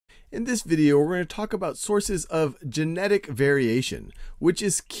In this video, we're going to talk about sources of genetic variation, which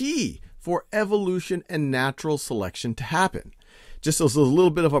is key for evolution and natural selection to happen. Just as a little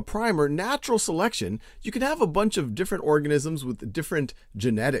bit of a primer, natural selection, you can have a bunch of different organisms with different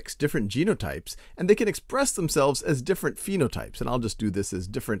genetics, different genotypes, and they can express themselves as different phenotypes. And I'll just do this as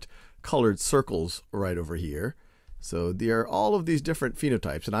different colored circles right over here. So there are all of these different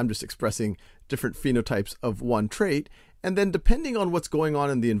phenotypes, and I'm just expressing different phenotypes of one trait. And then depending on what's going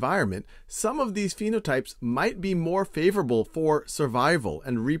on in the environment, some of these phenotypes might be more favorable for survival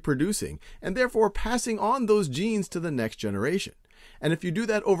and reproducing, and therefore passing on those genes to the next generation. And if you do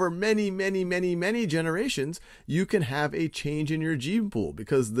that over many generations, you can have a change in your gene pool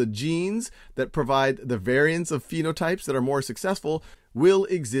because the genes that provide the variants of phenotypes that are more successful will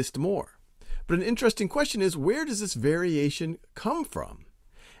exist more. But an interesting question is, where does this variation come from?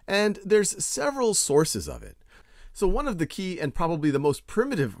 And there's several sources of it. So one of the key and probably the most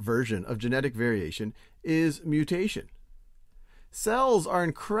primitive version of genetic variation is mutation. Cells are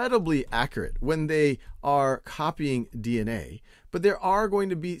incredibly accurate when they are copying DNA, but there are going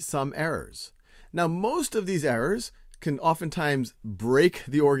to be some errors. Now, most of these errors can oftentimes break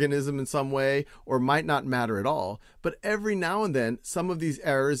the organism in some way or might not matter at all, but every now and then some of these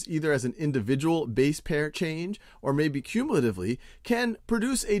errors, either as an individual base pair change or maybe cumulatively, can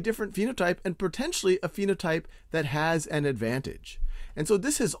produce a different phenotype and potentially a phenotype that has an advantage. And so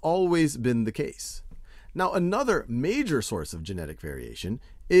this has always been the case. Now, another major source of genetic variation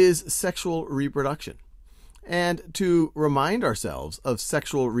is sexual reproduction. And to remind ourselves of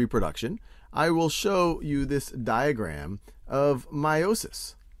sexual reproduction, I will show you this diagram of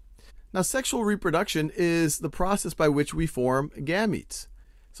meiosis. Now, sexual reproduction is the process by which we form gametes.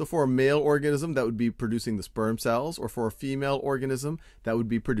 So for a male organism, that would be producing the sperm cells, or for a female organism, that would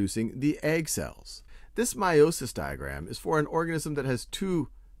be producing the egg cells. This meiosis diagram is for an organism that has two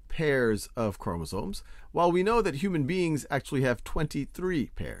pairs of chromosomes, while we know that human beings actually have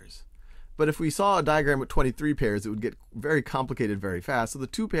 23 pairs. But if we saw a diagram with 23 pairs, it would get very complicated very fast. So the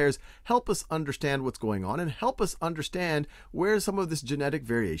two pairs help us understand what's going on and help us understand where some of this genetic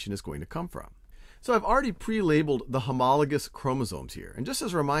variation is going to come from. So I've already pre-labeled the homologous chromosomes here. And just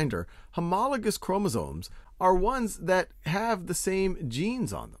as a reminder, homologous chromosomes are ones that have the same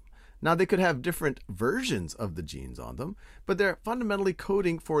genes on them. Now, they could have different versions of the genes on them, but they're fundamentally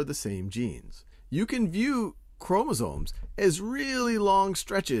coding for the same genes. You can view chromosomes as really long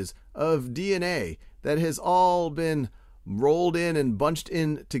stretches of DNA that has all been rolled in and bunched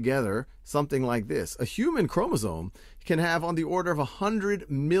in together, something like this. A human chromosome can have on the order of 100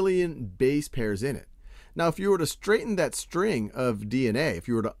 million base pairs in it. Now, if you were to straighten that string of DNA, if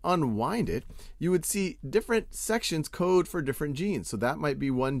you were to unwind it, you would see different sections code for different genes. So that might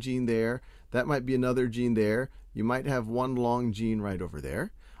be one gene there, that might be another gene there, you might have one long gene right over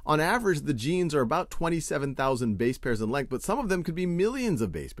there. On average, the genes are about 27,000 base pairs in length, but some of them could be millions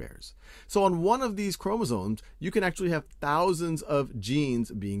of base pairs. So on one of these chromosomes, you can actually have thousands of genes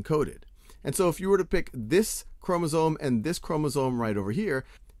being coded. And so if you were to pick this chromosome and this chromosome right over here,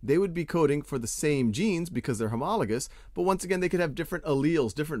 they would be coding for the same genes because they're homologous, but once again, they could have different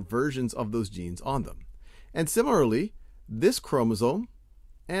alleles, different versions of those genes on them. And similarly, this chromosome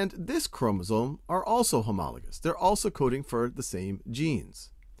and this chromosome are also homologous. They're also coding for the same genes.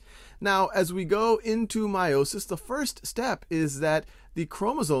 Now, as we go into meiosis, the first step is that the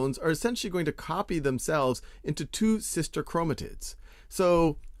chromosomes are essentially going to copy themselves into two sister chromatids.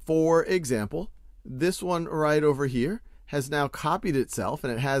 So, for example, this one right over here has now copied itself,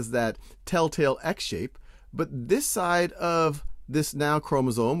 and it has that telltale X shape, but this side of this now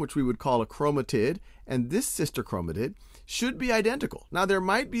chromosome, which we would call a chromatid, and this sister chromatid should be identical. Now, there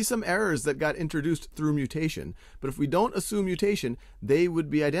might be some errors that got introduced through mutation, but if we don't assume mutation, they would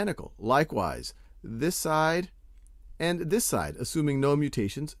be identical. Likewise, this side and this side, assuming no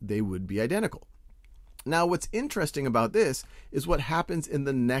mutations, they would be identical. Now, what's interesting about this is what happens in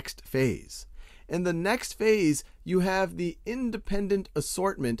the next phase. In the next phase, you have the independent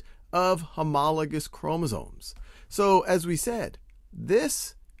assortment of homologous chromosomes. So, as we said,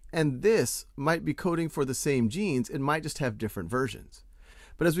 this and this might be coding for the same genes. It might just have different versions.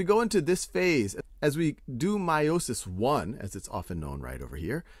 But as we go into this phase, as we do meiosis 1, as it's often known right over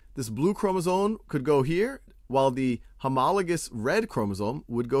here, this blue chromosome could go here, while the homologous red chromosome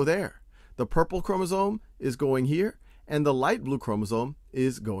would go there. The purple chromosome is going here, and the light blue chromosome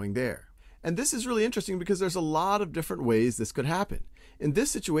is going there. And this is really interesting because there's a lot of different ways this could happen. In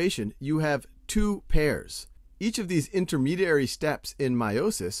this situation, you have two pairs. Each of these intermediary steps in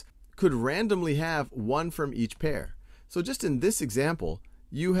meiosis could randomly have one from each pair. So just in this example,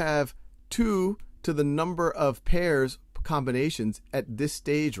 you have 2 to the number of pairs combinations at this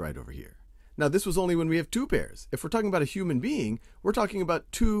stage right over here. Now, this was only when we have 2 pairs. If we're talking about a human being, we're talking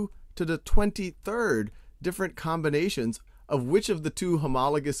about 2 to the 23rd different combinations of which of the 2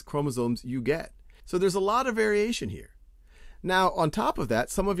 homologous chromosomes you get. So there's a lot of variation here. Now, on top of that,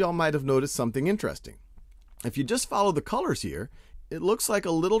 some of y'all might have noticed something interesting. If you just follow the colors here, it looks like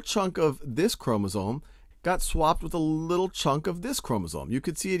a little chunk of this chromosome got swapped with a little chunk of this chromosome. You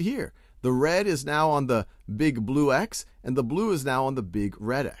could see it here. The red is now on the big blue X, and the blue is now on the big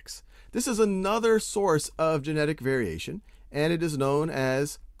red X. This is another source of genetic variation, and it is known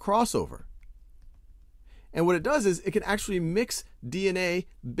as crossover. And what it does is it can actually mix DNA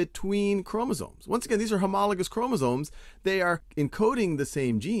between chromosomes. Once again, these are homologous chromosomes. They are encoding the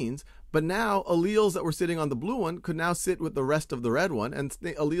same genes, but now alleles that were sitting on the blue one could now sit with the rest of the red one, and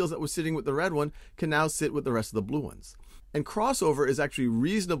the alleles that were sitting with the red one can now sit with the rest of the blue ones. And crossover is actually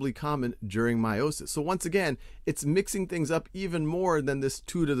reasonably common during meiosis. So once again, it's mixing things up even more than this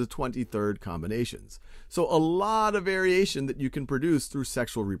 2 to the 23rd combinations. So a lot of variation that you can produce through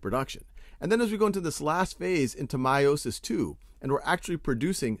sexual reproduction. And then as we go into this last phase, into meiosis 2, and we're actually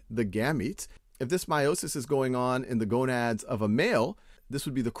producing the gametes, if this meiosis is going on in the gonads of a male, this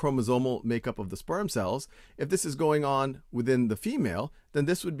would be the chromosomal makeup of the sperm cells. If this is going on within the female, then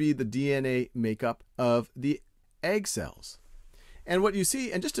this would be the DNA makeup of the egg cells. And what you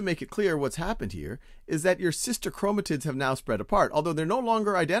see, and just to make it clear what's happened here, is that your sister chromatids have now spread apart, although they're no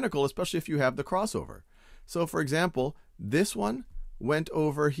longer identical, especially if you have the crossover. So for example, this one went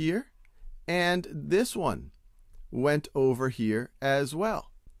over here, and this one went over here as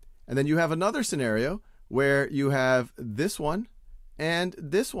well. And then you have another scenario where you have this one and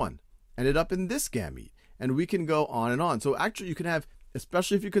this one ended up in this gamete. And we can go on and on. So actually you can have,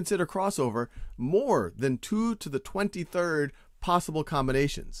 especially if you consider crossover, more than 2 to the 23rd possible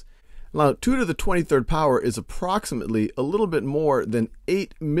combinations. Now, 2 to the 23rd power is approximately a little bit more than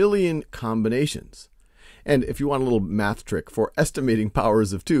 8 million combinations. And if you want a little math trick for estimating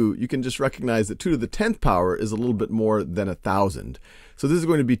powers of 2, you can just recognize that 2 to the 10th power is a little bit more than 1,000. So this is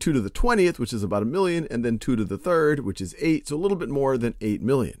going to be 2 to the 20th, which is about 1 million, and then 2 to the 3rd, which is 8, so a little bit more than 8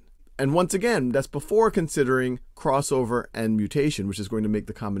 million. And once again, that's before considering crossover and mutation, which is going to make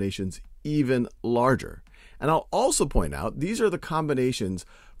the combinations even larger. And I'll also point out, these are the combinations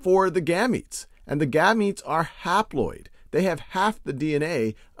for the gametes. And the gametes are haploid. They have half the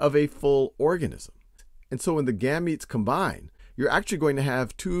DNA of a full organism. And so when the gametes combine, you're actually going to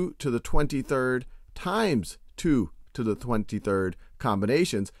have 2 to the 23rd times 2 to the 23rd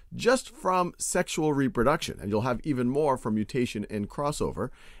combinations just from sexual reproduction. And you'll have even more from mutation and crossover.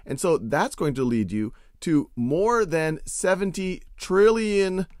 And so that's going to lead you to more than 70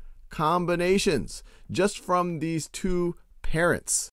 trillion combinations just from these 2 parents.